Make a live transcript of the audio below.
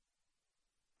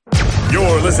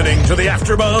You're listening to the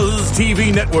AfterBuzz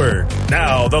TV Network,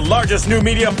 now the largest new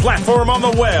media platform on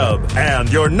the web, and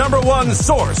your number one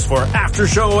source for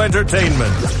after-show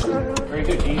entertainment. Very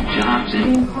good, Gene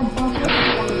Johnson.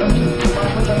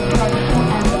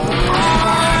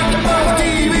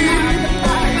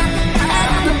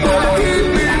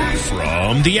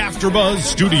 From the AfterBuzz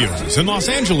Studios in Los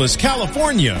Angeles,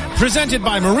 California, presented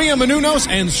by Maria Menounos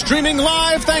and streaming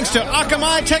live thanks to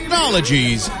Akamai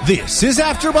Technologies, this is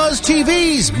AfterBuzz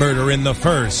TV's Murder in the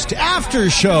First After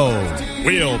Show.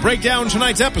 We'll break down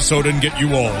tonight's episode and get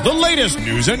you all the latest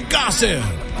news and gossip.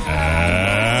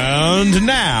 And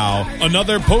now,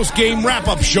 another post-game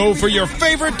wrap-up show for your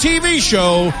favorite TV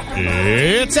show.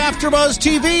 It's AfterBuzz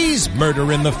TV's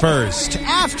Murder in the First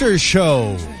After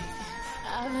Show.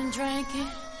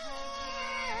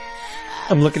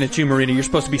 I'm looking at you, Marina. You're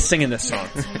supposed to be singing this song.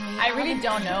 I really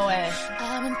don't know it.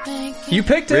 You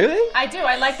picked it? Really? I do.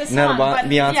 I like this song. Not a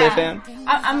Beyonce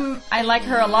fan? I like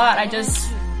her a lot. I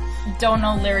just don't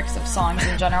know lyrics of songs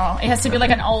in general. It has to be like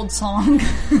an old song.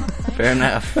 Fair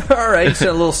enough. All right, just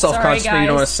a little self-conscious that you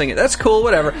don't want to sing it. That's cool,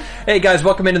 whatever. Hey, guys,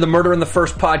 welcome into the Murder in the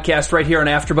First podcast right here on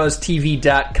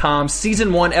AfterBuzzTV.com.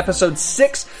 Season 1, Episode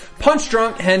 6, Punch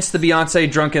Drunk, hence the Beyonce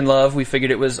Drunken Love. We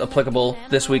figured it was applicable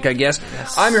this week, I guess.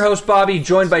 Yes. I'm your host, Bobby,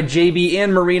 joined by JB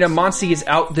and Marina. Monsi is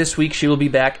out this week. She will be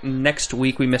back next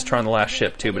week. We missed her on the last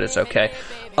ship, too, but it's okay.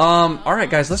 All right,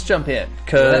 guys, let's jump in,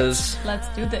 because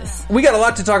let's do this. We got a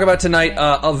lot to talk about tonight.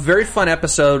 A very fun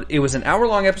episode. It was an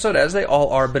hour-long episode, as they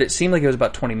all are, but it seemed like it was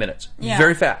about 20 minutes. Yeah.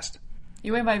 Very fast.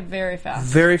 You went by very fast.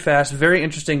 Very fast, very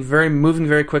interesting, very moving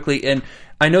very quickly. And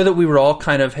I know that we were all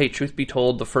kind of, hey, truth be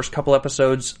told, the first couple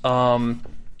episodes, we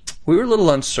were a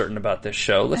little uncertain about this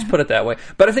show. Let's put it that way.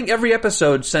 But I think every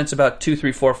episode since about 2,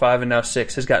 3, 4, 5, and now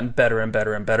 6 has gotten better and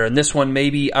better and better. And this one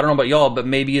maybe, I don't know about y'all, but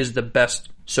maybe is the best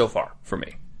so far for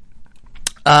me.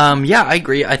 Yeah, I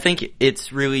agree. I think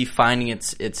it's really finding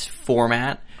its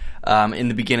format. In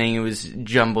the beginning, it was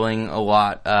jumbling a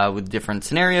lot with different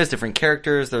scenarios, different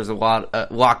characters. There's a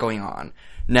lot going on.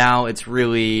 Now it's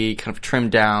really kind of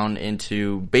trimmed down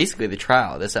into basically the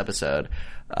trial this episode.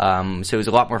 So it was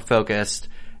a lot more focused,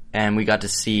 and we got to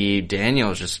see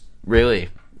Daniel just really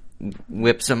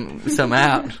whip some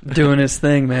out. Doing his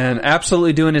thing, man.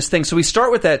 Absolutely doing his thing. So we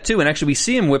start with that, too, and actually we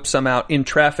see him whip some out in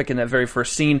traffic in that very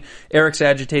first scene. Eric's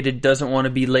agitated, doesn't want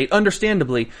to be late,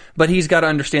 understandably, but he's got to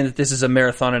understand that this is a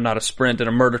marathon and not a sprint, and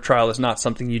a murder trial is not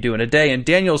something you do in a day. And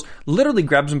Daniels literally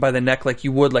grabs him by the neck like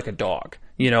you would like a dog.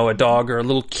 You know, a dog or a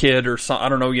little kid or something. I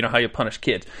don't know, how you punish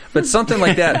kids. But something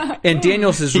like that. And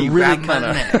Daniels is really kind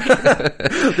of...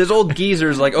 This old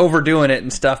geezer's like overdoing it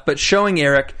and stuff, but showing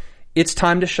Eric... It's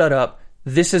time to shut up.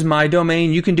 This is my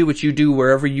domain. You can do what you do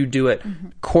wherever you do it. Mm-hmm.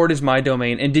 Court is my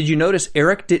domain. And did you notice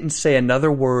Eric didn't say another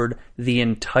word the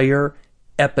entire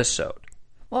episode?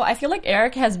 Well, I feel like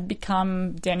Eric has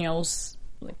become Daniel's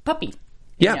puppy.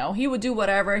 Yeah. You know, he would do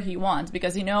whatever he wants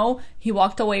because, he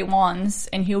walked away once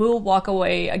and he will walk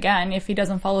away again if he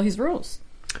doesn't follow his rules.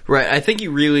 Right. I think he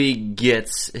really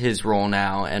gets his role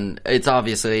now, and it's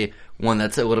obviously one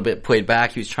that's a little bit played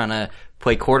back. He was trying to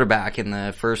play quarterback in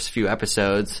the first few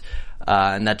episodes,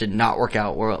 and that did not work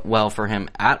out well for him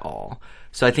at all.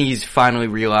 So I think he's finally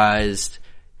realized,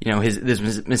 his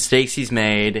mistakes he's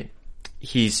made.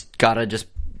 He's got to just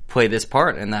play this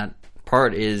part, and that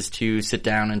part is to sit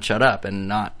down and shut up and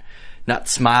not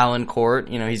smile in court.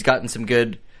 He's gotten some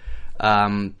good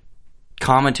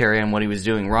commentary on what he was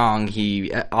doing wrong.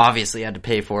 He obviously had to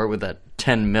pay for it with that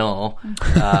 $10 million.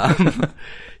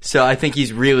 So I think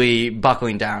he's really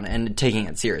buckling down and taking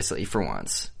it seriously for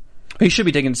once. He should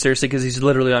be taken seriously because he's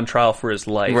literally on trial for his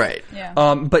life. Right.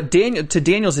 Yeah. But to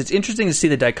Daniels, it's interesting to see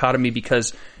the dichotomy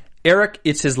because Eric,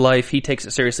 it's his life. He takes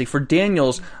it seriously. For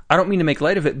Daniels, I don't mean to make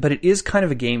light of it, but it is kind of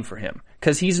a game for him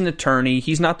because he's an attorney.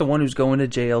 He's not the one who's going to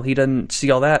jail. He doesn't see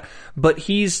all that. But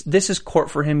this is court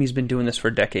for him. He's been doing this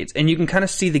for decades. And you can kind of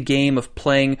see the game of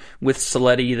playing with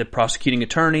Saletti, the prosecuting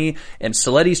attorney, and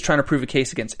Saletti's trying to prove a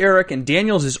case against Eric, and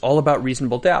Daniels is all about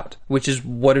reasonable doubt, which is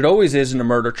what it always is in a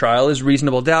murder trial, is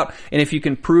reasonable doubt. And if you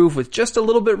can prove with just a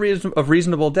little bit of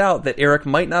reasonable doubt that Eric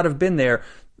might not have been there,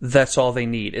 that's all they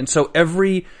need. And so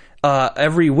every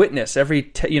witness, every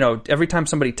time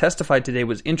somebody testified today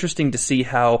was interesting to see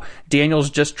how Daniels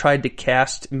just tried to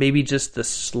cast maybe just the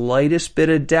slightest bit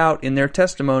of doubt in their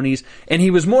testimonies, and he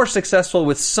was more successful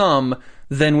with some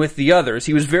than with the others.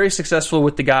 He was very successful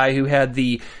with the guy who had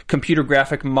the computer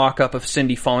graphic mock-up of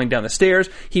Cindy falling down the stairs.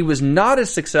 He was not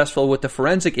as successful with the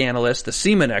forensic analyst, the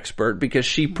semen expert, because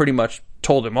she pretty much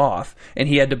told him off, and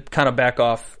he had to kind of back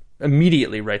off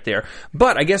immediately right there.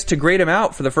 But I guess to grade him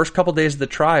out for the first couple days of the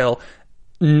trial,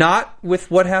 not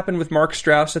with what happened with Mark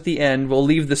Strauss at the end. We'll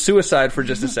leave the suicide for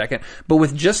just a second. But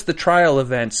with just the trial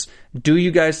events, do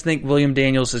you guys think William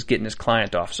Daniels is getting his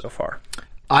client off so far?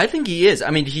 I think he is. I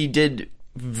mean, he did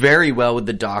very well with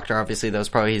the doctor. Obviously, that was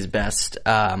probably his best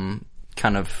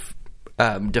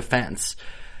defense.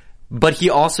 But he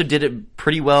also did it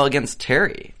pretty well against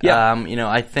Terry. Yeah.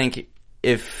 I think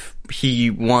if he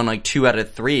won like 2 out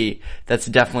of 3, that's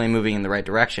definitely moving in the right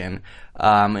direction.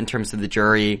 In terms of the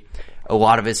jury, a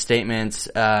lot of his statements,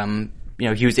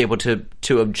 he was able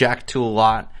to object to a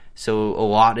lot, so a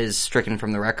lot is stricken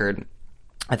from the record.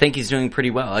 I think he's doing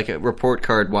pretty well, like report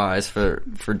card wise for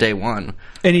day one.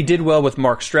 And he did well with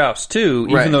Mark Strauss too,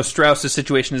 even Right. though Strauss's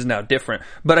situation is now different.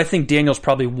 But I think Daniels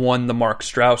probably won the Mark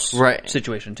Strauss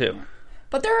situation too.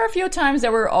 But there are a few times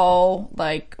that we're all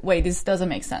like, wait, this doesn't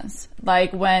make sense.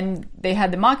 Like when they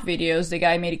had the mock videos, the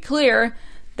guy made it clear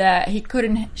that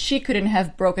she couldn't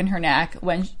have broken her neck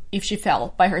if she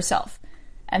fell by herself.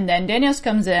 And then Daniels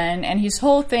comes in and his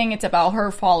whole thing, it's about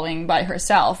her falling by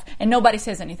herself and nobody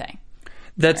says anything.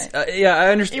 That's I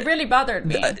understand. It really bothered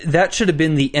me. That should have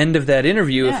been the end of that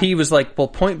interview Yeah. if he was like, well,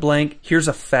 point blank, here's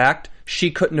a fact.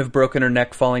 She couldn't have broken her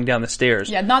neck falling down the stairs.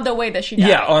 Yeah, not the way that she died.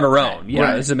 Yeah, on her own. Yeah,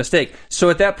 Right. it's a mistake. So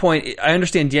at that point, I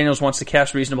understand Daniels wants to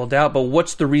cast reasonable doubt, but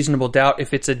what's the reasonable doubt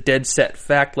if it's a dead set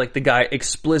fact like the guy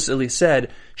explicitly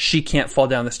said she can't fall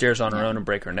down the stairs on her own and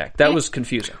break her neck? That was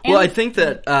confusing. Well, I think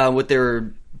that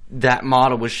that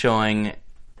model was showing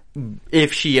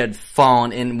if she had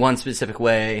fallen in one specific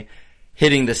way,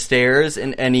 hitting the stairs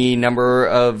in any number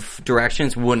of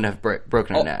directions wouldn't have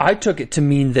broken her neck. I took it to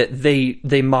mean that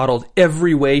they modeled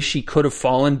every way she could have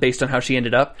fallen based on how she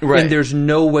ended up, Right. and there's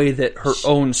no way that her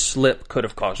own slip could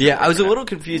have caused her. Yeah, to I was a break her little neck.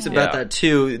 confused about Yeah. that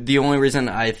too. The only reason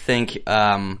I think, it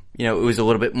was a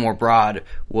little bit more broad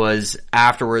was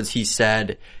afterwards he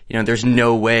said, there's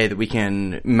no way that we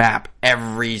can map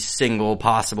every single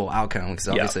possible outcome because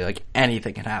obviously like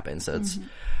anything can happen. So it's,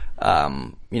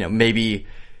 maybe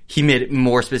he made it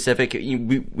more specific.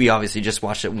 We obviously just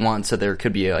watched it once, so there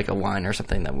could be like a line or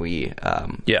something that we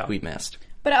missed.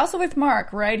 But also with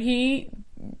Mark, right? He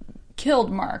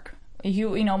killed Mark.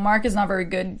 Mark is not a very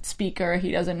good speaker.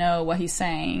 He doesn't know what he's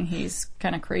saying. He's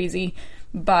kind of crazy.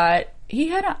 But he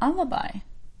had an alibi.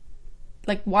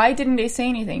 Like, why didn't they say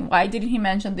anything? Why didn't he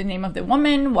mention the name of the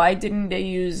woman? Why didn't they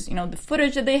use, the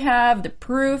footage that they have, the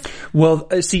proof? Well,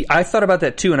 see, I thought about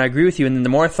that too, and I agree with you. And then the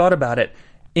more I thought about it,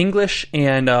 English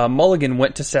and Mulligan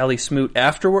went to Sally Smoot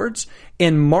afterwards,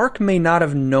 and Mark may not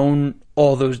have known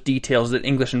all those details that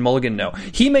English and Mulligan know.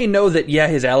 He may know that,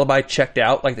 his alibi checked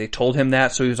out, like they told him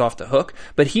that, so he was off the hook,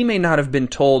 but he may not have been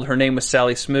told her name was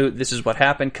Sally Smoot, this is what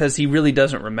happened, because he really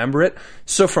doesn't remember it.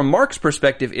 So from Mark's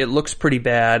perspective, it looks pretty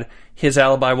bad. His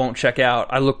alibi won't check out.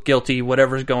 I look guilty,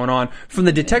 whatever's going on. From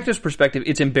the detective's perspective,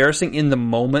 it's embarrassing in the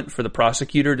moment for the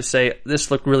prosecutor to say,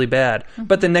 this looked really bad.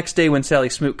 But the next day when Sally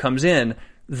Smoot comes in,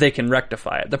 they can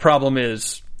rectify it. The problem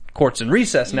is court's in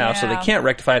recess now, so they can't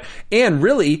rectify it. And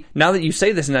really, now that you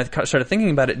say this and I started thinking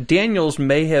about it, Daniels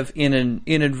may have, in an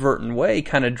inadvertent way,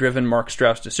 kind of driven Mark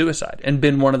Strauss to suicide and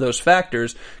been one of those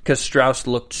factors because Strauss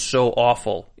looked so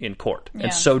awful in court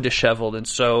and so disheveled and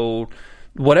so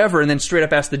whatever, and then straight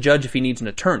up asked the judge if he needs an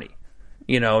attorney.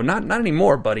 Not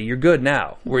anymore, buddy. You're good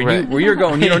now. Where you're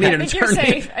going, you don't need an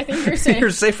attorney. I think you're safe. You're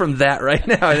safe from that right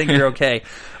now. I think you're okay.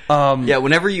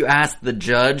 Whenever you ask the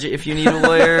judge if you need a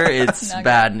lawyer, it's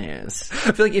bad news.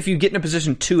 I feel like if you get in a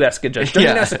position to ask a judge, don't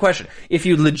even ask the question. If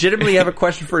you legitimately have a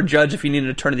question for a judge, if you need an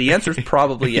attorney, the answer is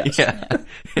probably yes.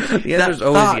 The answer is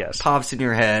always yes. Pops in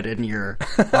your head and you're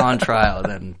on trial,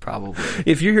 then probably.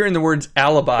 If you're hearing the words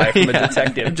alibi from a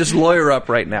detective, just lawyer up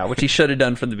right now, which he should have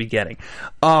done from the beginning.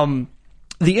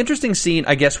 The interesting scene,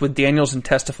 I guess, with Daniels and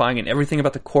testifying and everything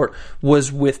about the court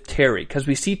was with Terry, because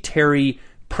we see Terry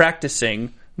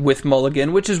practicing with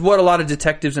Mulligan, which is what a lot of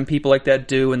detectives and people like that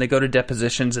do, and they go to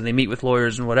depositions and they meet with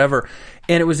lawyers and whatever.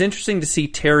 And it was interesting to see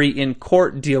Terry in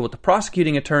court deal with the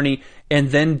prosecuting attorney and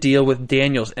then deal with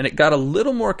Daniels. And it got a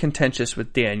little more contentious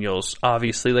with Daniels,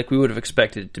 obviously, like we would have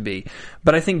expected it to be.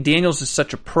 But I think Daniels is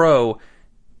such a pro.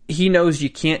 He knows you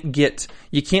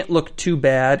can't look too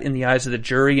bad in the eyes of the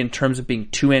jury in terms of being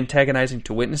too antagonizing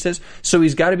to witnesses. So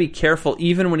he's got to be careful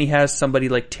even when he has somebody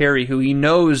like Terry who he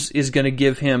knows is going to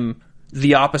give him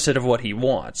the opposite of what he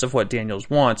wants, of what Daniels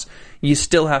wants. You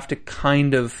still have to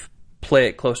kind of play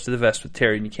it close to the vest with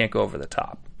Terry and you can't go over the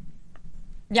top.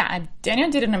 Yeah, Daniel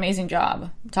did an amazing job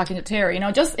talking to Terry.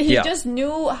 He just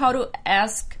knew how to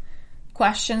ask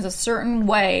questions a certain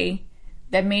way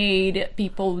that made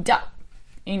people doubt.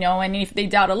 And if they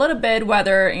doubt a little bit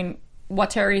whether in what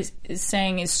Terry is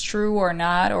saying is true or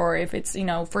not, or if it's,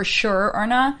 for sure or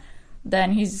not,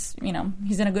 then he's in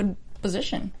a good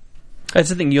position. That's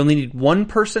the thing. You only need one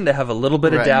person to have a little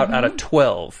bit of doubt out of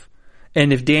 12.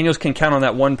 And if Daniels can count on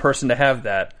that one person to have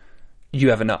that, you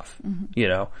have enough,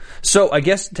 So I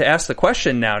guess to ask the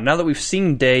question now that we've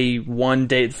seen day 1,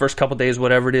 the first couple days,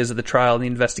 whatever it is of the trial and the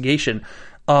investigation,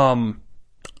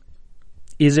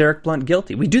 is Eric Blunt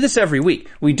guilty? We do this every week.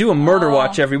 We do a murder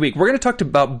watch every week. We're going to talk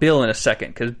about Bill in a second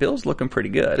because Bill's looking pretty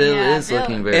good. Bill is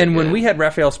looking very good. And when we had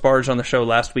Raphael Sparge on the show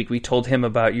last week, we told him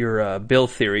about your Bill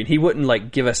theory. And he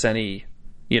wouldn't give us any,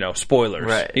 spoilers.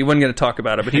 Right. He wasn't going to talk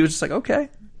about it, but he was just like, okay.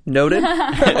 Noted.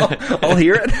 I'll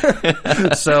hear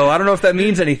it. So I don't know if that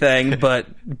means anything,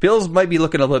 but Bill's might be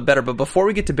looking a little bit better. But before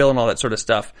we get to Bill and all that sort of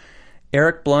stuff,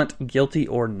 Eric Blunt, guilty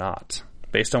or not,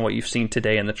 based on what you've seen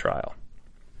today in the trial?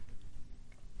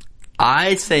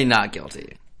 I say not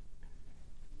guilty.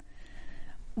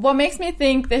 What makes me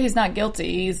think that he's not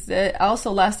guilty is that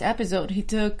also last episode he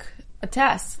took a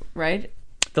test, right?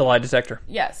 The lie detector.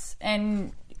 Yes,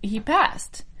 and he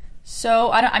passed. So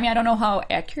I don't know how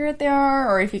accurate they are,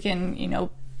 or if you can,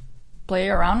 play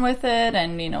around with it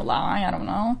and lie. I don't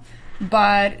know,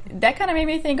 but that kind of made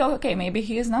me think, okay, maybe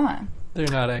he is not. They're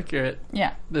not accurate.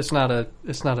 Yeah, it's not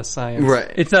a science.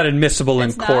 Right. It's not admissible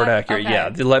in court accurate. Okay.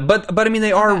 Yeah, but I mean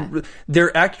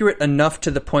they're accurate enough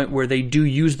to the point where they do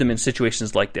use them in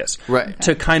situations like this, right?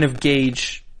 To kind of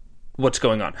gauge what's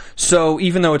going on. So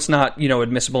even though it's not,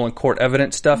 admissible in court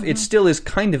evidence stuff, it still is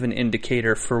kind of an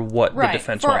indicator for what the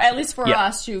defense wants. At least for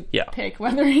us to pick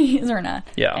whether he is or not.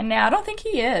 Yeah. And I don't think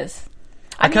he is.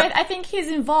 I think he's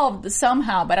involved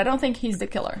somehow, but I don't think he's the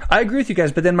killer. I agree with you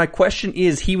guys, but then my question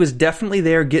is, he was definitely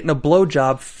there getting a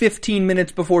blowjob 15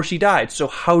 minutes before she died. So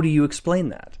how do you explain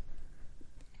that?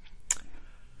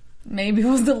 Maybe it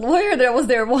was the lawyer that was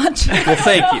there watching. Well,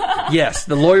 thank you. Yes,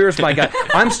 the lawyer is my guy.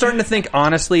 I'm starting to think,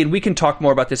 honestly, and we can talk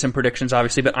more about this in predictions,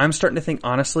 obviously, but I'm starting to think,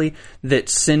 honestly, that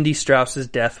Cindy Strauss's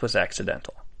death was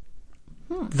accidental.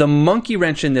 The monkey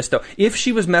wrench in this, though, if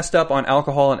she was messed up on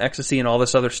alcohol and ecstasy and all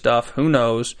this other stuff, who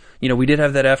knows? We did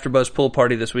have that AfterBuzz pool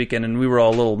party this weekend, and we were all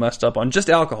a little messed up on just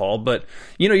alcohol. But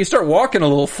you start walking a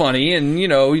little funny, and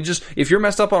if you're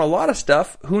messed up on a lot of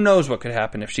stuff, who knows what could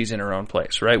happen if she's in her own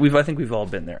place, right? I think we've all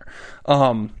been there.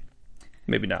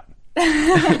 Maybe not.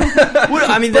 Well,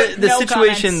 I mean, the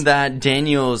situation comments. that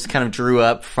Daniels kind of drew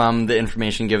up from the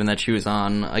information given that she was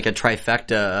on a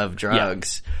trifecta of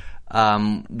drugs.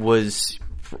 Was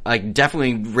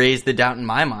definitely raised the doubt in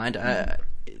my mind.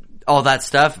 All that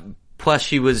stuff, plus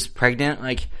she was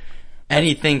pregnant.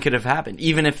 Anything could have happened,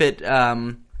 even if it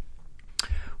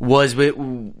was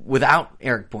without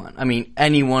Eric Blunt. I mean,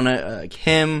 anyone like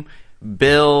him,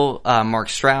 Bill, Mark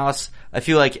Strauss. I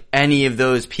feel like any of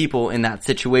those people in that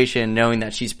situation, knowing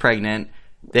that she's pregnant,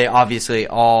 they obviously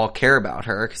all care about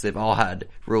her because they've all had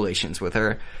relations with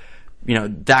her.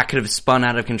 That could have spun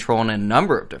out of control in a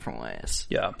number of different ways.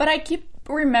 Yeah. But I keep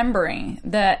remembering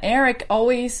that Eric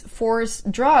always forced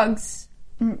drugs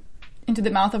into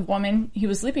the mouth of women he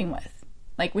was sleeping with.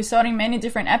 We saw it in many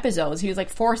different episodes. He was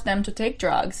forced them to take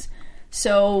drugs.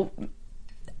 So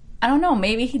I don't know.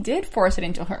 Maybe he did force it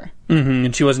into her. Mm-hmm.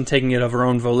 And she wasn't taking it of her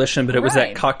own volition, but it was that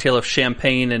Right. cocktail of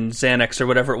champagne and Xanax or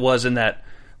whatever it was in that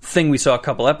thing we saw a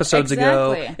couple episodes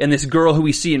ago. And this girl who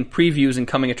we see in previews and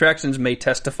coming attractions may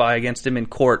testify against him in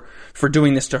court for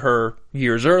doing this to her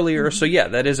years earlier. Mm-hmm. So yeah,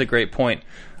 that is a great point.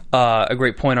 A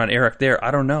great point on Eric there.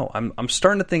 I don't know. I'm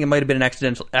starting to think it might have been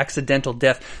an accidental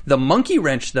death. The monkey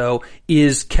wrench, though,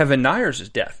 is Kevin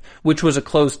Nyers' death, which was a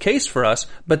closed case for us.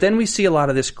 But then we see a lot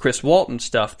of this Chris Walton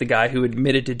stuff, the guy who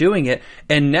admitted to doing it.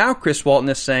 And now Chris Walton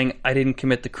is saying, I didn't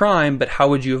commit the crime, but how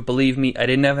would you have believed me? I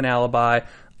didn't have an alibi.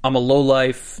 I'm a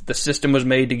lowlife. The system was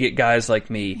made to get guys like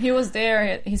me. He was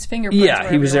there. His fingerprints Yeah, were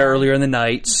he was there everywhere. earlier in the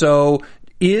night. So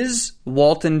is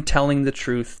Walton telling the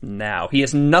truth now? He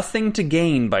has nothing to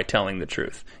gain by telling the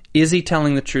truth. Is he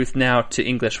telling the truth now to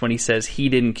English when he says he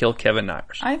didn't kill Kevin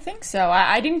Nyers? I think so.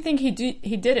 I didn't think he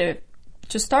did it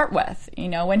to start with.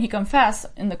 When he confessed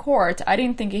in the court, I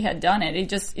didn't think he had done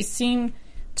it. It seemed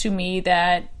to me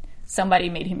that somebody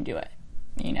made him do it.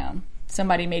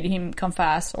 Somebody made him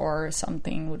confess, or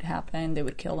something would happen. They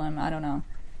would kill him. I don't know.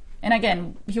 And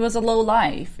again, he was a low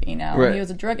life. Right. He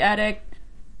was a drug addict.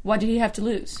 What did he have to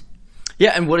lose?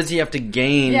 Yeah, and what does he have to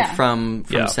gain Yeah. from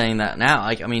saying that now?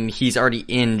 He's already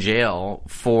in jail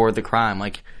for the crime.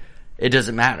 It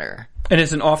doesn't matter. And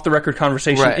it's an off-the-record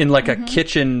conversation Right. in a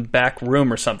kitchen back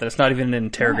room or something. It's not even an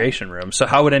interrogation room. So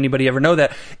how would anybody ever know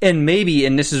that? And maybe,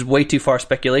 and this is way too far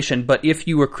speculation, but if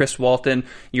you were Chris Walton,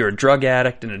 you're a drug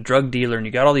addict and a drug dealer and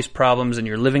you got all these problems and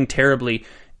you're living terribly,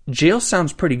 jail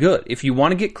sounds pretty good. If you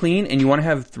want to get clean and you want to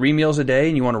have 3 meals a day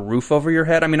and you want a roof over your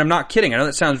head, I mean, I'm not kidding. I know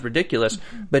that sounds ridiculous,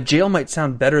 but jail might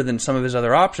sound better than some of his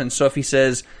other options. So if he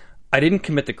says, I didn't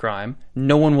commit the crime,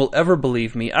 no one will ever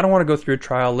believe me, I don't want to go through a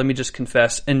trial, let me just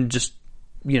confess and just,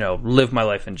 live my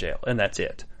life in jail, and that's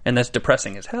it. And that's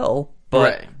depressing as hell.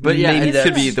 But, but yeah, maybe it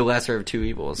could be the lesser of two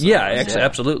evils. So.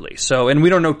 Absolutely. So, and we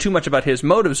don't know too much about his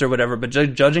motives or whatever, but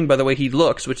judging by the way he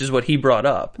looks, which is what he brought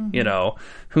up,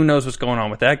 who knows what's going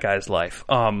on with that guy's life.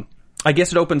 I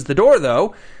guess it opens the door,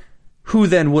 though. Who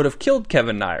then would have killed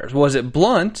Kevin Nyers? Was it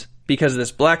Blunt because of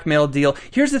this blackmail deal?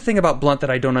 Here's the thing about Blunt that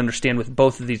I don't understand with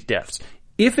both of these deaths.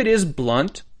 If it is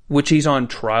Blunt, which he's on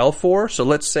trial for, so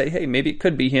let's say, hey, maybe it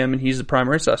could be him and he's the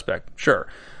primary suspect. Sure.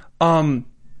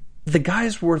 The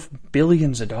guy's worth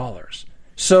billions of dollars.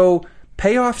 So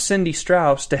pay off Cindy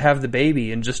Strauss to have the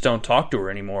baby and just don't talk to her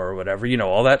anymore or whatever,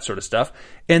 all that sort of stuff.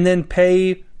 And then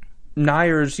pay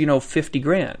Nyers,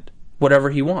 $50,000, whatever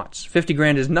he wants.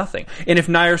 $50,000 is nothing. And if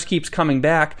Nyers keeps coming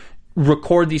back,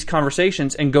 record these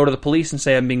conversations and go to the police and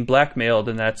say, I'm being blackmailed,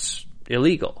 and that's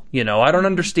illegal. I don't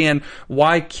understand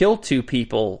why kill 2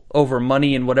 people over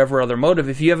money and whatever other motive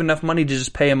if you have enough money to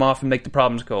just pay him off and make the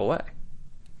problems go away.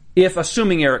 If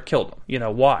assuming Eric killed him,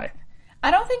 why? I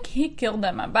don't think he killed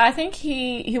them, but I think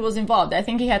he was involved. I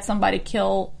think he had somebody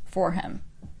kill for him.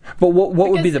 But what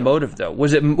would be the motive, though?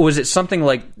 Was it something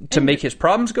like to make his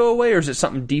problems go away, or is it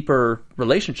something deeper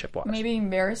relationship-wise? Maybe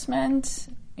embarrassment,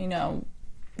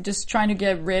 just trying to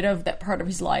get rid of that part of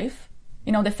his life.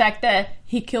 The fact that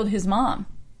he killed his mom.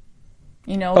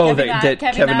 Kevin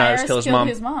Nyers killed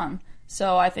his mom.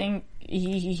 So I think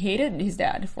he hated his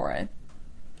dad for it.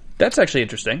 That's actually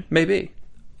interesting. Maybe.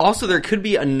 Also, there could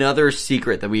be another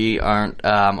secret that we aren't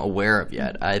aware of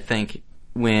yet. I think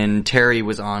when Terry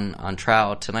was on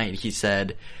trial tonight, he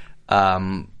said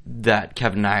that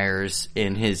Kevin Nyers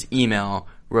in his email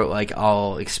wrote,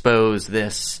 I'll expose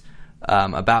this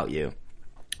about you.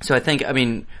 So I think,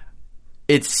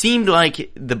 it seemed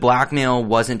like the blackmail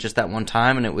wasn't just that one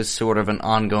time, and it was sort of an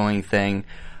ongoing thing.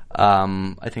 I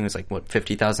think it was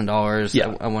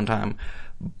 $50,000 at one time.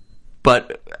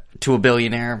 But to a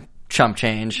billionaire, chump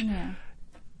change. Yeah.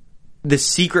 The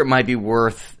secret might be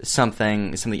worth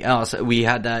something else. We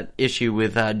had that issue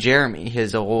with Jeremy,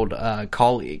 his old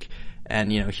colleague,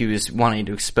 and he was wanting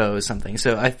to expose something.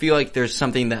 So I feel like there's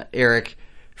something that Eric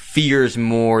fears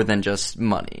more than just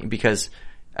money, because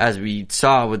as we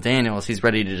saw with Daniels, he's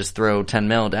ready to just throw 10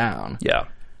 mil down. Yeah.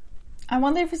 I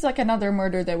wonder if it's another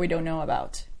murder that we don't know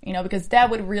about, because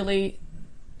that would really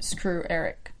screw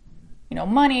Eric.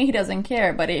 Money, he doesn't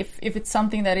care, but if it's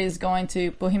something that is going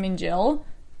to put him in jail.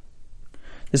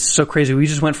 This is so crazy. We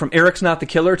just went from Eric's not the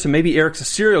killer to maybe Eric's a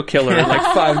serial killer in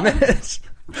 5 minutes.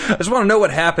 I just want to know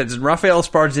what happens. And Rafael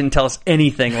Esparza didn't tell us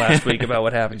anything last week about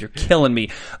what happens. You're killing me.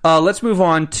 Let's move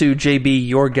on to JB,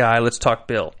 your guy. Let's talk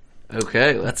Bill.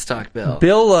 Okay, let's talk Bill.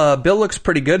 Bill looks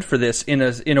pretty good for this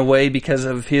in a way because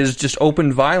of his just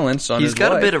open violence on his life. He's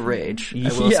got a bit of rage. I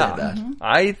will say that.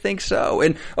 I think so.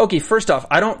 And okay, first off,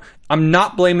 I'm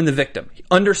not blaming the victim.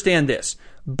 Understand this,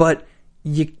 but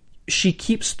she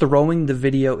keeps throwing the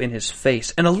video in his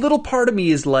face, and a little part of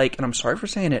me is like, and I'm sorry for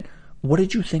saying it, what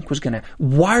did you think was gonna?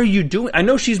 Why are you doing? I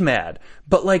know she's mad,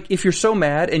 but if you're so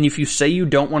mad, and if you say you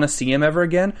don't want to see him ever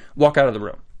again, walk out of the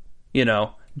room.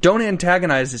 Don't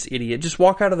antagonize this idiot. Just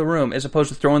walk out of the room, as opposed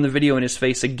to throwing the video in his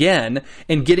face again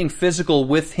and getting physical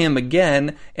with him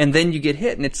again, and then you get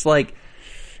hit. And it's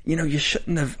you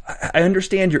shouldn't have. I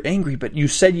understand you're angry, but you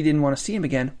said you didn't want to see him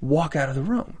again. Walk out of the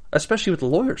room, especially with the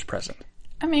lawyers present.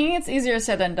 It's easier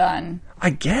said than done.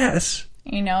 I guess.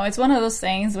 It's one of those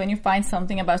things when you find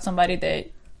something about somebody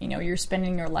that, you're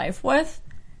spending your life with,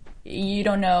 you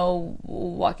don't know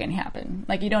what can happen.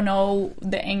 You don't know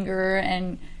the anger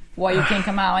and what you can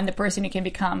come out and the person you can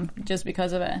become just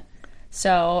because of it.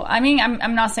 So,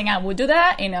 I'm not saying I would do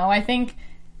that. I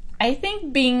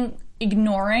think being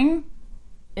ignoring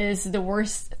is the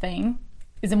worst thing,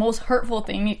 is the most hurtful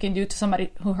thing you can do to somebody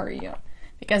who hurt you.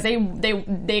 Because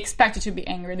they expect you to be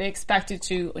angry. They expect you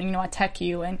to, attack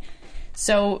you. And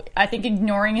so I think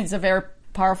ignoring is a very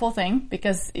powerful thing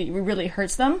because it really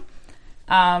hurts them.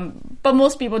 But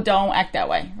most people don't act that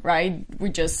way, right? We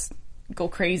just go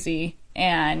crazy,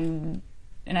 and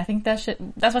I think that's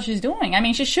what she's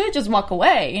doing. She should just walk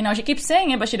away. She keeps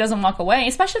saying it, but she doesn't walk away.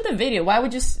 Especially the video. Why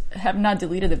would you have not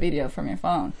deleted the video from your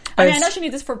phone? I know she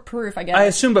needs this for proof, I guess. I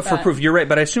assume, but for proof, you're right.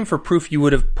 But I assume for proof, you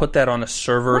would have put that on a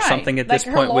server or something at this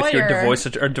point with your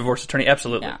divorce attorney.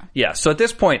 Absolutely. Yeah. So at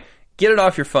this point, get it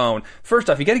off your phone. First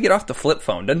off, you got to get off the flip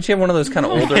phone. Doesn't she have one of those kind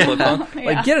of older flip phones?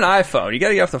 Get an iPhone. You got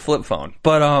to get off the flip phone.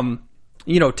 But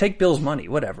take Bill's money,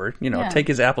 whatever, Yeah. take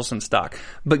his Appleton stock,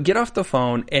 but get off the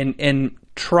phone and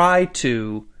try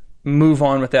to move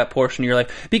on with that portion of your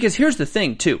life. Because here's the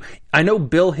thing, too. I know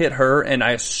Bill hit her, and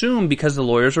I assume because the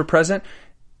lawyers were present,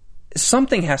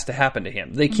 something has to happen to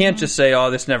him. They can't just say,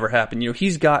 oh, this never happened.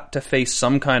 He's got to face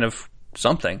some kind of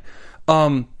something.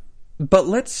 But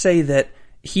let's say that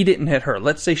he didn't hit her.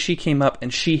 Let's say she came up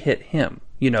and she hit him,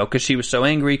 because she was so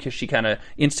angry, because she kind of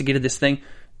instigated this thing.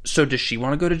 So does she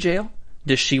want to go to jail?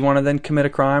 Does she want to then commit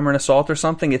a crime or an assault or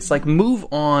something? It's like, move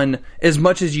on as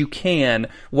much as you can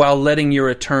while letting your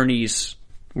attorneys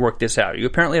work this out. You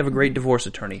apparently have a great divorce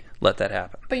attorney. Let that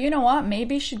happen. But you know what?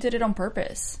 Maybe she did it on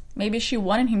purpose. Maybe she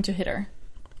wanted him to hit her.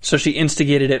 So she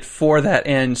instigated it for that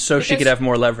end so she could have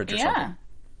more leverage or something.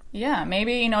 Yeah,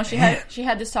 maybe, she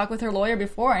had this talk with her lawyer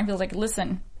before and feels like,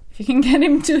 listen, if you can get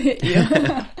him to hit you.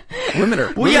 Women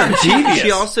are Well, yeah, devious.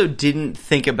 she also didn't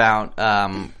think about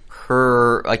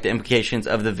her, like, the implications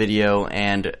of the video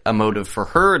and a motive for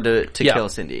her to kill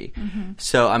Cindy.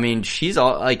 So, I mean, she's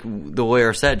all, like the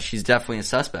lawyer said, she's definitely a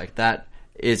suspect. That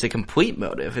is a complete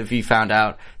motive. If you found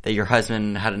out that your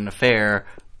husband had an affair,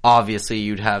 obviously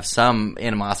you'd have some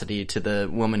animosity to the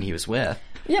woman he was with.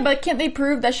 Yeah, but can't they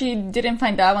prove that she didn't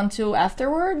find out until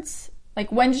afterwards?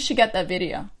 Like, when did she get that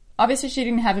video? Obviously, she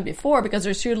didn't have it before because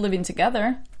they're still living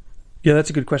together. Yeah, that's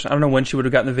a good question. I don't know when she would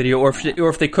have gotten the video, or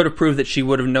if they could have proved that she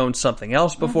would have known something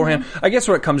else beforehand. I guess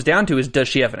what it comes down to is, does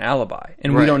she have an alibi?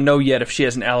 And we don't know yet if she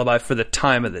has an alibi for the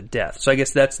time of the death. So I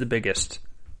guess that's the biggest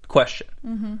question.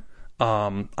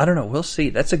 I don't know. We'll see.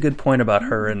 That's a good point about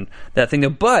her and that thing.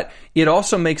 But it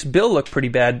also makes Bill look pretty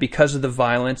bad because of the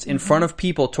violence in front of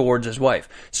people towards his wife.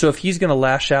 So if he's going to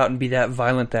lash out and be that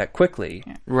violent that quickly...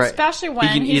 Right. Especially when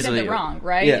He can he's in easily- the wrong,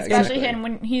 right? Yeah, Especially exactly. him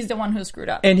when he's the one who screwed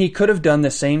up. And he could have done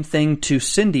the same thing to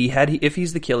Cindy if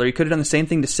he's the killer. He could have done the same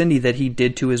thing to Cindy that he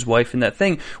did to his wife in that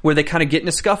thing where they kind of get in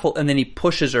a scuffle and then he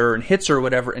pushes her and hits her or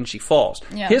whatever and she falls.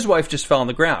 Yeah. His wife just fell on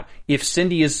the ground. If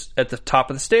Cindy is at the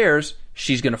top of the stairs,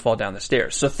 she's going to fall down the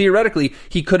stairs. So theoretically,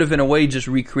 he could have in a way just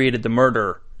recreated the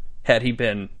murder had he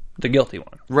been the guilty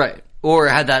one. Right. Or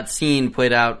had that scene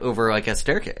played out over, like, a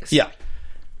staircase. Yeah.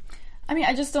 I mean,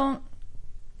 I just don't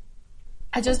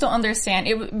understand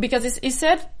it because it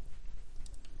said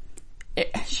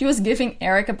she was giving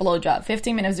Eric a blowjob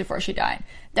 15 minutes before she died.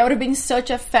 That would have been such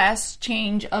a fast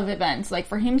change of events. Like,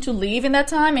 for him to leave in that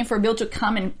time and for Bill to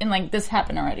come and like, this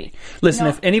happened already. Listen,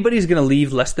 if anybody's going to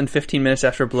leave less than 15 minutes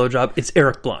after a blowjob, it's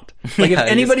Eric Blunt. Like, Yeah,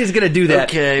 if anybody's going to do that,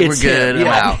 okay, it's we're good, him.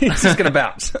 I'm out. He's just going to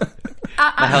bounce.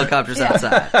 The helicopter's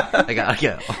outside. I gotta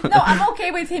go. No, I'm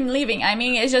okay with him leaving. I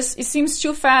mean, it seems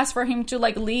too fast for him to,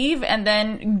 like, leave and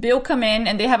then Bill come in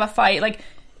and they have a fight. Like,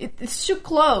 it's too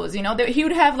close, He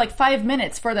would have, like, 5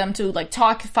 minutes for them to, like,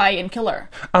 talk, fight, and kill her.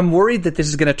 I'm worried that this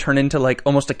is going to turn into like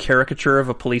almost a caricature of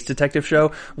a police detective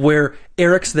show where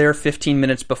Eric's there 15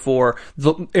 minutes before,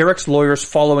 Eric's lawyer's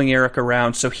following Eric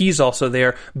around, so he's also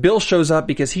there. Bill shows up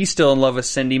because he's still in love with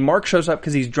Cindy. Mark shows up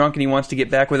because he's drunk and he wants to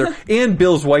get back with her. And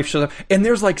Bill's wife shows up. And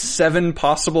there's like 7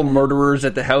 possible murderers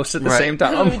at the house at the same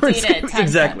time. Who I'm worried did it's gonna it? be- Dun,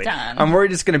 exactly. dun, dun. I'm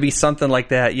worried it's going to be something like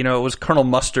that. It was Colonel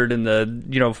Mustard in the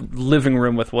living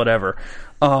room with whatever.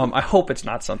 I hope it's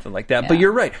not something like that. But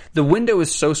you're right. The window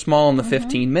is so small in the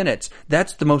 15 minutes.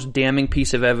 That's the most damning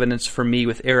piece of evidence for me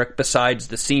with Eric, besides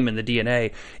the semen, the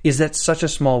DNA, is that such a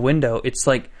small window. It's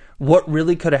like, what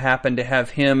really could have happened to have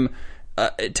him,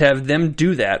 to have them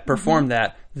do that, perform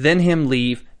that, then him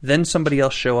leave, then somebody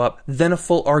else show up, then a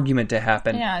full argument to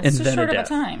happen, Yeah, and it's too then short a of death. a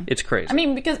time. It's crazy. I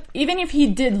mean, because even if he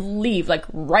did leave, like,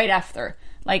 right after,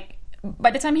 like,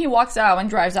 by the time he walks out and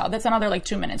drives out, that's another, like,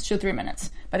 2 minutes, 2-3 minutes.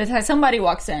 By the time somebody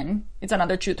walks in, it's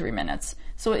another 2-3 minutes.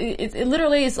 So it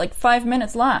literally is, like, 5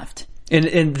 minutes left.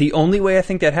 And the only way I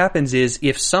think that happens is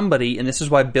if somebody, and this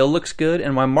is why Bill looks good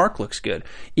and why Mark looks good,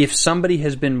 if somebody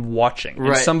has been watching, and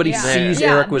Right. somebody sees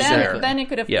Eric was there. Then it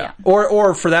could have, Yeah.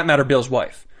 Or for that matter, Bill's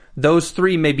wife. Those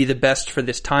 3 may be the best for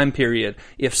this time period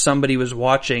if somebody was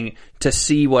watching to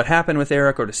see what happened with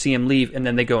Eric or to see him leave, and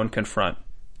then they go and confront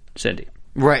Cindy.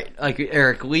 Right. Like,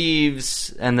 Eric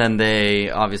leaves, and then they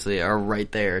obviously are right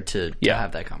there to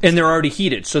have that conversation. And they're already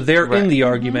heated, so they're Right. in the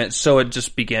argument, so it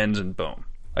just begins and boom,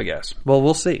 I guess. Well,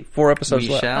 we'll see. 4 episodes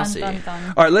We left. shall Dun, see. dun,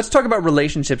 dun. All right, let's talk about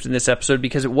relationships in this episode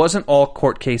because it wasn't all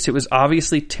court case. It was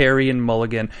obviously Terry and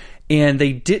Mulligan, and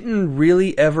they didn't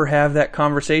really ever have that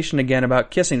conversation again about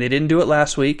kissing. They didn't do it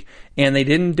last week, and they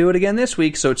didn't do it again this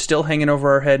week, so it's still hanging over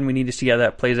our head, and we need to see how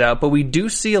that plays out. But we do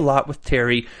see a lot with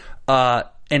Terry,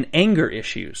 and anger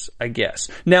issues, I guess.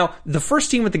 Now, the first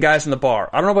scene with the guys in the bar,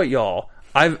 I don't know about y'all.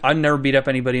 I've never beat up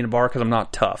anybody in a bar because I'm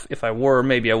not tough. If I were,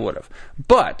 maybe I would have.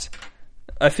 But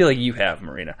I feel like you have,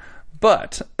 Marina.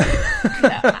 But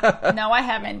No, I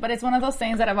haven't. But it's one of those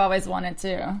things that I've always wanted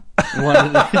to.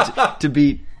 Wanted to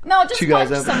beat No, just two guys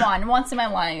punch up. someone once in my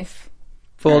life.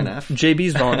 well, enough.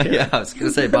 JB's volunteer. Yeah, I was going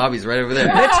to say Bobby's right over there.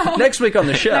 Next week on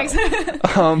the show.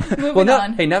 Moving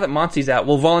on. Now that Monty's out,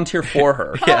 we'll volunteer for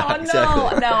her. Yeah, Oh,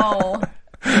 exactly. no.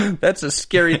 That's a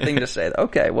scary thing to say.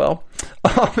 Okay, well,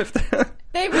 if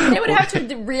They would have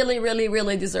to really, really,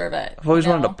 really deserve it. I've always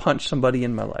you wanted to know? punch somebody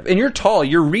in my life. And you're tall.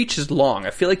 Your reach is long.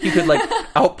 I feel like you could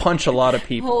out-punch a lot of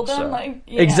people. Hold them, so. like,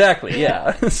 yeah. Exactly,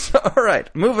 yeah. So, all right,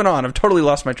 moving on. I've totally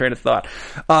lost my train of thought.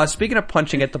 Speaking of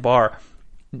punching at the bar,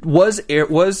 was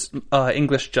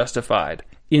English justified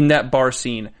in that bar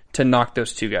scene to knock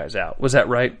those two guys out? Was that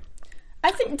right?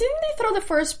 I think, didn't they throw the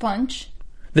first punch?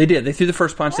 They did. They threw the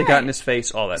first punch. They got Right. in his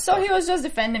face, all that So stuff. he was just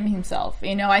defending himself.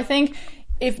 You know, I think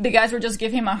if the guys were just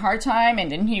giving him a hard time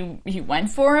and then he went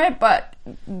for it, but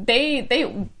they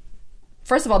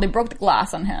first of all, they broke the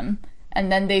glass on him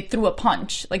and then they threw a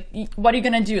punch. Like, what are you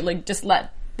going to do? Like, just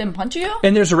let them punch you?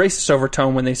 And there's a racist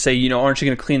overtone when they say, aren't you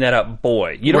going to clean that up,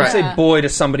 boy? You don't Right. say boy to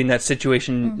somebody in that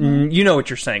situation. You know what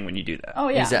you're saying when you do that. Oh,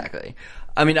 yeah. Exactly.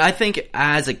 I mean, I think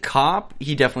as a cop,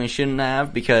 he definitely shouldn't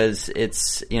have, because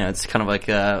it's kind of like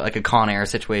a Con Air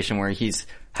situation where he's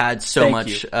had so Thank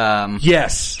much you.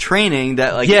 Yes. training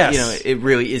that Yes. it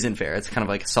really isn't fair. It's kind of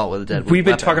like assault with a deadly We've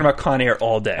been weapon. talking about Con Air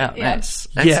all day. Oh, Yeah. nice.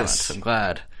 Excellent. Yes. I'm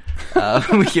glad.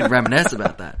 We can reminisce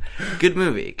about that. Good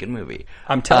movie.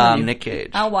 I'm telling you. Nick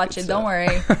Cage. I'll watch it. Don't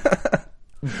worry.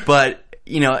 But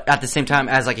at the same time,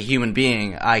 as like a human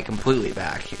being, I completely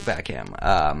back him.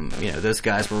 Those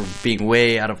guys were being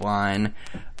way out of line,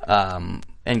 and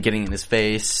getting in his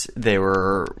face. They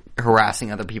were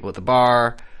harassing other people at the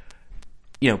bar.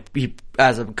 He,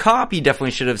 as a cop, he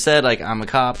definitely should have said, like, I'm a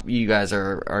cop, you guys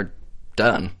are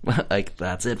done. Like,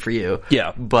 that's it for you.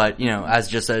 Yeah. But, as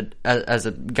just as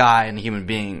a guy and a human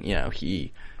being,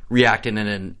 he reacted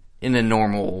in a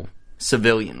normal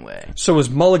civilian way. So was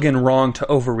Mulligan wrong to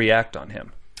overreact on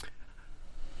him?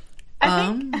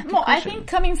 I think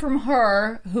coming from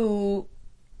her who,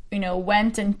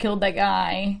 went and killed that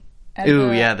guy.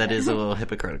 Ooh, yeah, that is a little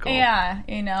hypocritical. Yeah,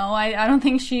 I don't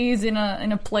think she's in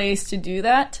a place to do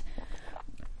that.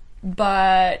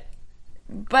 But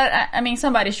I mean,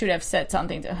 somebody should have said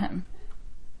something to him.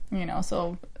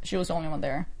 So she was the only one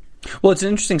there. Well, it's an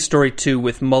interesting story, too,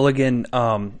 with Mulligan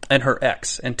and her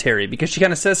ex and Terry, because she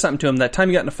kind of says something to him, that time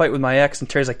you got in a fight with my ex, and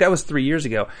Terry's like, that was 3 years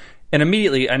ago. And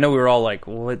immediately, I know we were all like,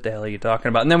 what the hell are you talking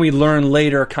about? And then we learn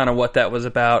later kind of what that was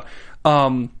about.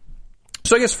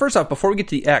 So I guess first off, before we get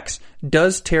to the ex,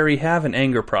 does Terry have an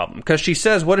anger problem? Because she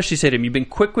says, what does she say to him? You've been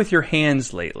quick with your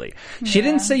hands lately. She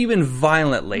didn't say you've been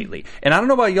violent lately. And I don't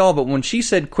know about y'all, but when she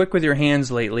said quick with your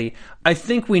hands lately, I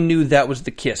think we knew that was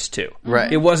the kiss too.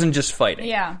 Right. It wasn't just fighting.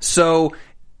 Yeah. So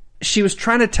she was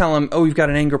trying to tell him, oh, you've got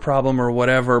an anger problem or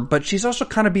whatever, but she's also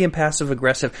kind of being passive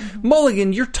aggressive.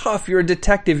 Mulligan, you're tough, you're a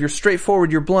detective, you're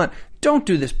straightforward, you're blunt. Don't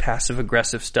do this passive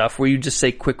aggressive stuff where you just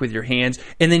say quick with your hands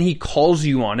and then he calls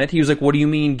you on it. He was like, what do you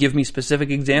mean? Give me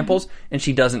specific examples. And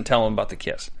she doesn't tell him about the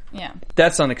kiss. Yeah.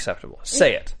 That's unacceptable.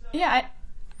 Say it. Yeah,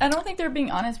 I don't think they're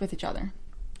being honest with each other.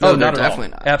 Oh, not they're at all. definitely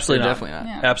not. Absolutely They're not. definitely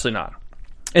not. Yeah. Absolutely not.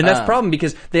 And that's the problem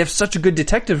because they have such a good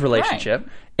detective relationship.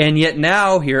 And yet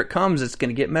now, here it comes, it's going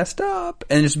to get messed up.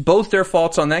 And it's both their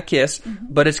faults on that kiss,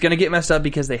 but it's going to get messed up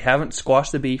because they haven't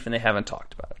squashed the beef and they haven't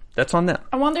talked about it. That's on them.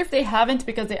 I wonder if they haven't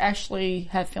because they actually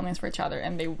have feelings for each other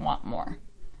and they want more.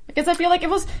 Because I feel like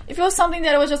if it was something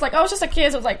that it was just like, oh, it's just a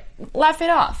kiss, it was like, laugh it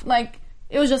off. Like,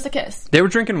 it was just a kiss. They were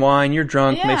drinking wine, you're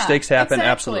drunk, Yeah, mistakes happen, exactly.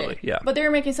 absolutely. Yeah. But they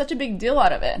were making such a big deal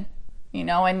out of it,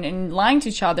 and lying to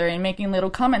each other and making little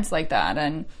comments like that.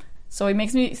 And so it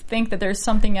makes me think that there's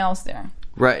something else there.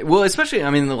 Right. Well, especially, I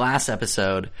mean, in the last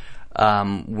episode,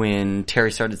 when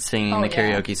Terry started singing the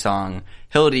karaoke song,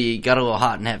 Hildy got a little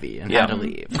hot and heavy and had to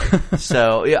leave.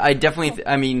 So, yeah, I definitely,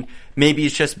 I mean, maybe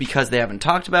it's just because they haven't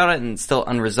talked about it and it's still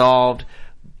unresolved,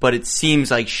 but it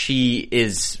seems like she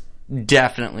is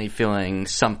definitely feeling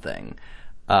something.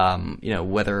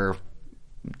 Whether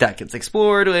that gets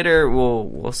explored later,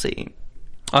 we'll see.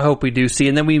 I hope we do see.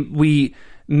 And then we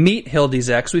meet Hildy's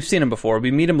ex. We've seen him before.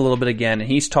 We meet him a little bit again, and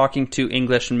he's talking to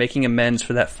English and making amends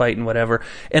for that fight and whatever.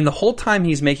 And the whole time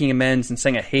he's making amends and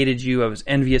saying, I hated you, I was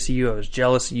envious of you, I was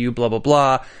jealous of you, blah, blah,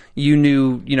 blah. You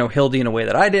knew, Hildy in a way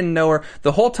that I didn't know her.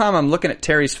 The whole time I'm looking at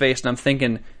Terry's face and I'm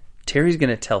thinking, Terry's going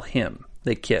to tell him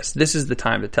they kissed. This is the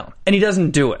time to tell him. And he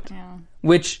doesn't do it. Yeah.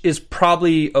 Which is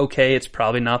probably okay. It's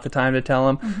probably not the time to tell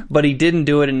him. But he didn't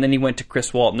do it, and then he went to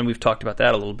Chris Walton, and we've talked about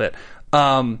that a little bit.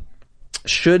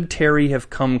 Should Terry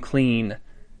have come clean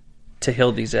to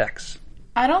Hildy's ex?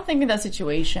 I don't think in that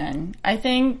situation. I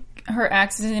think her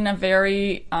ex is in a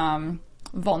very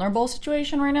vulnerable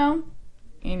situation right now.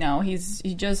 You know, he's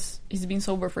been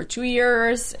sober for 2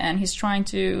 years, and he's trying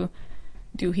to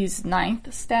do his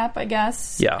 9th step, I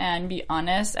guess, and be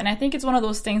honest. And I think it's one of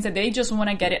those things that they just want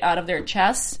to get it out of their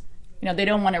chest. You know, they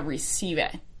don't want to receive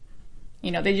it.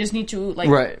 You know, they just need to, like...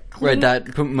 Right.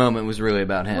 That moment was really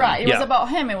about him. Right. It was about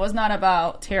him. It was not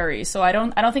about Terry. So I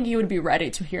don't think he would be ready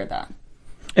to hear that.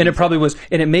 And it probably was,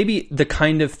 and it may be the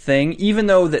kind of thing, even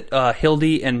though that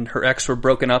Hildy and her ex were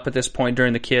broken up at this point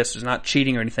during the kiss, is not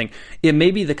cheating or anything, it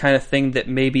may be the kind of thing that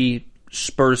maybe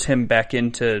spurs him back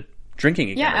into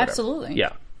drinking again. Yeah, absolutely.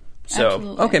 Yeah. So,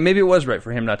 absolutely. Okay, maybe it was right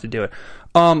for him not to do it.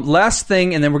 Last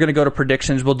thing, and then we're going to go to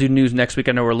predictions. We'll do news next week.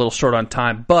 I know we're a little short on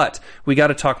time, but we got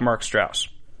to talk Mark Strauss.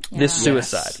 Yeah. This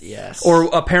suicide. Yes. Or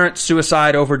apparent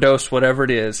suicide, overdose, whatever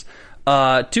it is.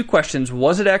 2 questions.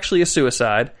 Was it actually a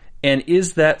suicide? And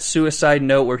is that suicide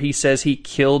note where he says he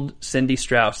killed Cindy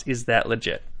Strauss, is that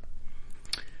legit?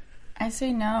 I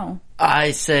say no.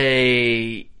 I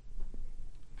say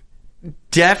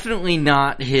definitely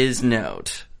not his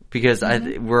note, because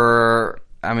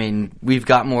we've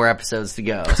got more episodes to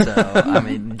go.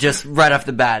 So, just right off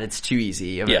the bat, it's too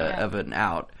easy of an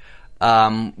out.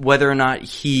 Whether or not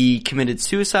he committed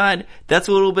suicide, that's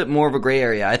a little bit more of a gray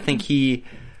area. I think he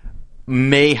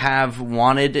may have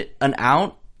wanted an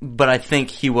out, but I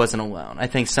think he wasn't alone. I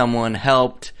think someone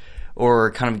helped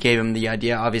or kind of gave him the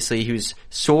idea. Obviously, he was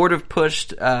sort of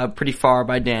pushed pretty far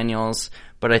by Daniels,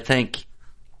 but I think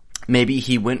maybe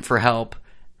he went for help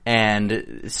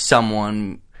and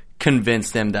someone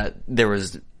convinced him that there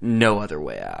was no other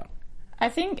way out. I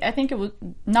think it was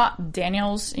not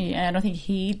Daniels. I don't think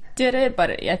he did it,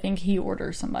 but I think he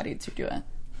ordered somebody to do it.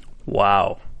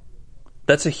 Wow.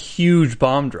 That's a huge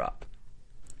bomb drop.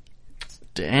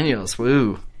 Daniels,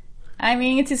 woo. I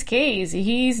mean, it's his case.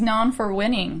 He's known for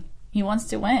winning. He wants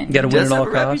to win. You got to win at all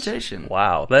costs. Reputation.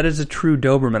 Wow, that is a true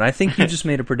Doberman. I think you just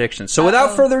made a prediction. So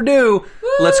without further ado,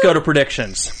 let's go to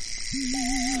predictions.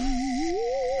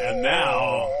 And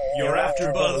now, your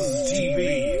AfterBuzz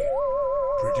TV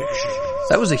predictions.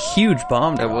 That was a huge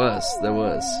bomb drop. That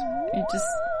was.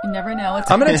 You never know.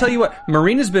 I'm going to tell you what,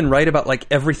 Marina's been right about like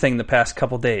everything the past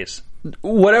couple days.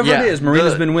 Whatever it is,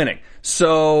 Marina's been winning.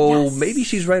 So maybe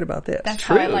she's right about this. That's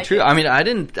true. It. I mean, I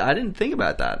didn't think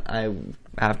about that. I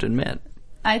have to admit.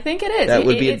 I think it is. That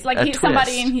would be it's like he's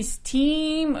somebody in his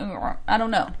team. Or, I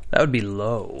don't know. That would be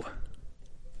low.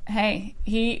 Hey,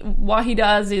 what he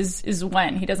does is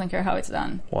win. He doesn't care how it's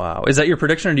done. Wow. Is that your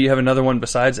prediction, or do you have another one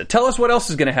besides it? Tell us what else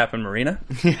is going to happen, Marina.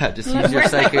 Yeah, just use your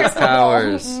psychic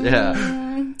powers. Yeah.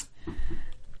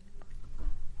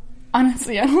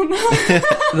 Honestly, I don't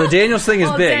know. The Daniels thing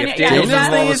is big. If Daniels is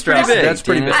involved with Strauss, that's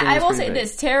pretty big. I will say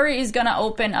this. Terry is going to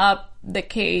open up the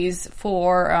case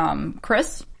for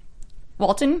Chris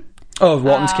Walton. Oh,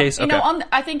 Walton's case? Okay.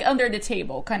 I think under the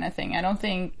table kind of thing. I don't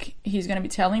think he's going to be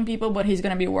telling people, but he's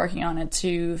going to be working on it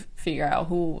to figure out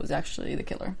who was actually the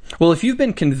killer. Well, if you've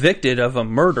been convicted of a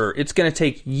murder, it's going to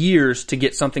take years to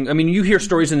get something. I mean, you hear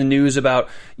stories in the news about,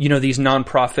 these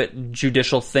nonprofit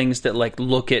judicial things that like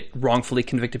look at wrongfully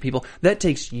convicted people. That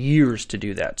takes years to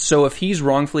do that. So if he's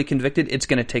wrongfully convicted, it's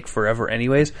going to take forever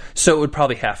anyways. So it would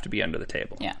probably have to be under the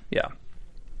table. Yeah. Yeah.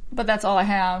 But that's all I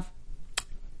have.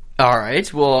 All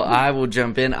right. Well, I will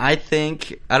jump in. I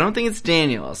don't think it's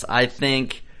Daniels. I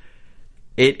think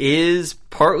it is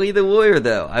partly the lawyer,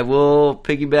 though. I will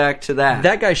piggyback to that.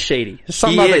 That guy's shady.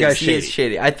 Something about that guy's shady. He is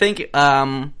shady. I think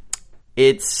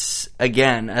it's,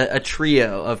 again, a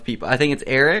trio of people. I think it's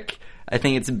Eric. I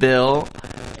think it's Bill.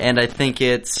 And I think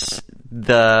it's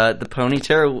the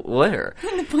ponytail lawyer.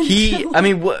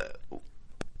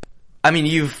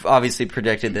 You've obviously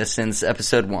predicted this since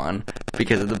episode 1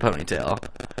 because of the ponytail.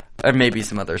 Or maybe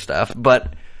some other stuff.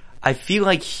 But I feel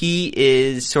like he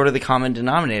is sort of the common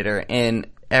denominator in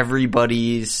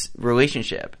everybody's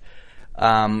relationship.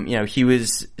 He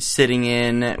was sitting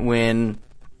in when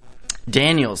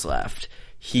Daniels left.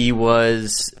 He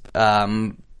was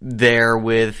there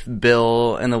with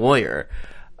Bill and the lawyer.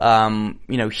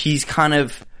 He's kind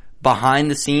of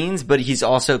behind the scenes, but he's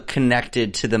also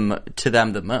connected to them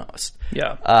the most.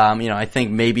 Yeah. I think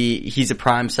maybe he's a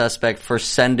prime suspect for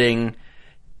sending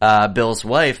Bill's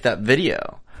wife that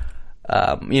video.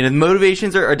 The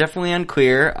motivations are definitely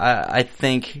unclear. I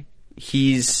think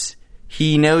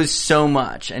he knows so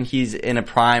much, and he's in a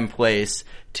prime place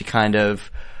to kind of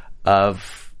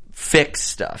fix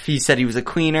stuff. He said he was a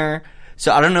cleaner,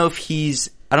 so I don't know if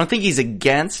I don't think he's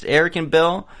against Eric and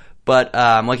Bill, but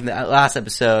like in the last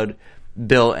episode,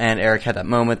 Bill and Eric had that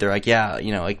moment. They're like, yeah,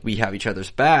 we have each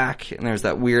other's back, and there's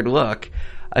that weird look.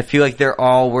 I feel like they're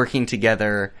all working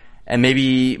together, and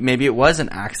maybe it was an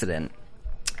accident,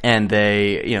 and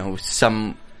they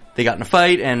got in a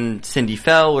fight and Cindy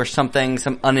fell or something,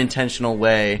 some unintentional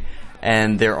way,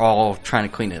 and they're all trying to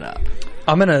clean it up.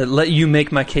 I'm going to let you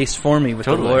make my case for me with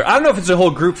Totally. the lawyer. I don't know if it's a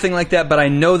whole group thing like that, but I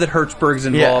know that Hertzberg's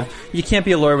involved. Yeah. You can't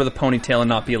be a lawyer with a ponytail and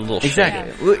not be a little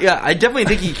Exactly. shady. Well, yeah, I definitely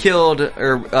think he killed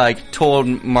or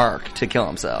told Mark to kill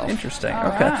himself. Interesting.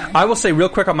 All Okay. right. I will say real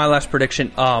quick on my last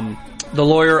prediction, the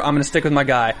lawyer, I'm going to stick with my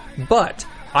guy, but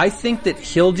I think that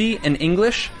Hildy and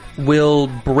English will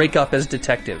break up as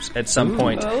detectives at some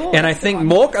point. Oh, And I think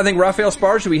Molk, I think Raphael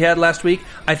Sparge, who we had last week,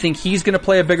 I think he's going to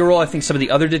play a bigger role. I think some of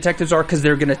the other detectives are, because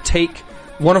they're going to take,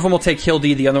 one of them will take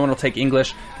Hildy, the other one will take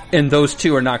English, and those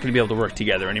two are not going to be able to work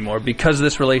together anymore because of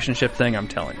this relationship thing, I'm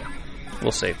telling you.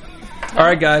 We'll see. All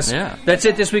right, guys. Yeah. That's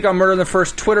it this week on Murder in the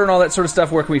First. Twitter and all that sort of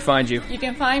stuff. Where can we find you? You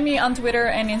can find me on Twitter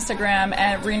and Instagram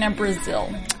at Rena Brazil.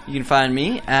 You can find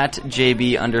me at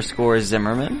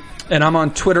JB_Zimmerman. And I'm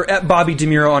on Twitter at Bobby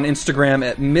DeMuro, on Instagram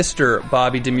at Mr.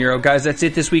 Bobby DeMuro. Guys, that's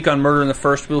it this week on Murder in the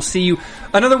First. We'll see you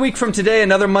another week from today,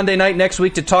 another Monday night next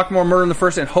week to talk more Murder in the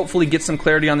First and hopefully get some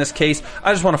clarity on this case.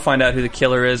 I just want to find out who the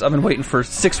killer is. I've been waiting for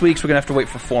 6 weeks. We're going to have to wait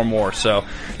for 4 more. So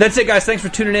that's it, guys. Thanks for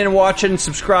tuning in and watching,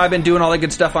 subscribing, doing all that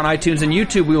good stuff on iTunes and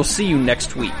YouTube. We will see you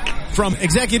next week. From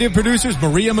executive producers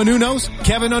Maria Menounos,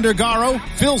 Kevin Undergaro,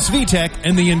 Phil Svitek,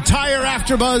 and the entire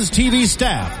AfterBuzz TV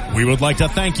staff, we would like to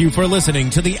thank you for listening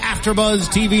to the AfterBuzz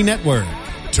TV network.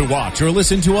 To watch or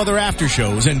listen to other after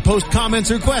shows and post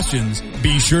comments or questions,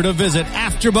 be sure to visit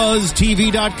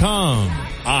AfterBuzzTV.com.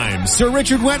 I'm Sir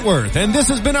Richard Wentworth, and this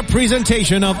has been a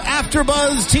presentation of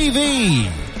AfterBuzz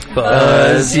TV.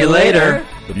 Buzz you later.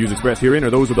 The views expressed herein are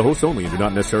those of the hosts only and do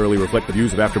not necessarily reflect the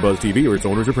views of AfterBuzz TV or its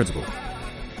owners or principals.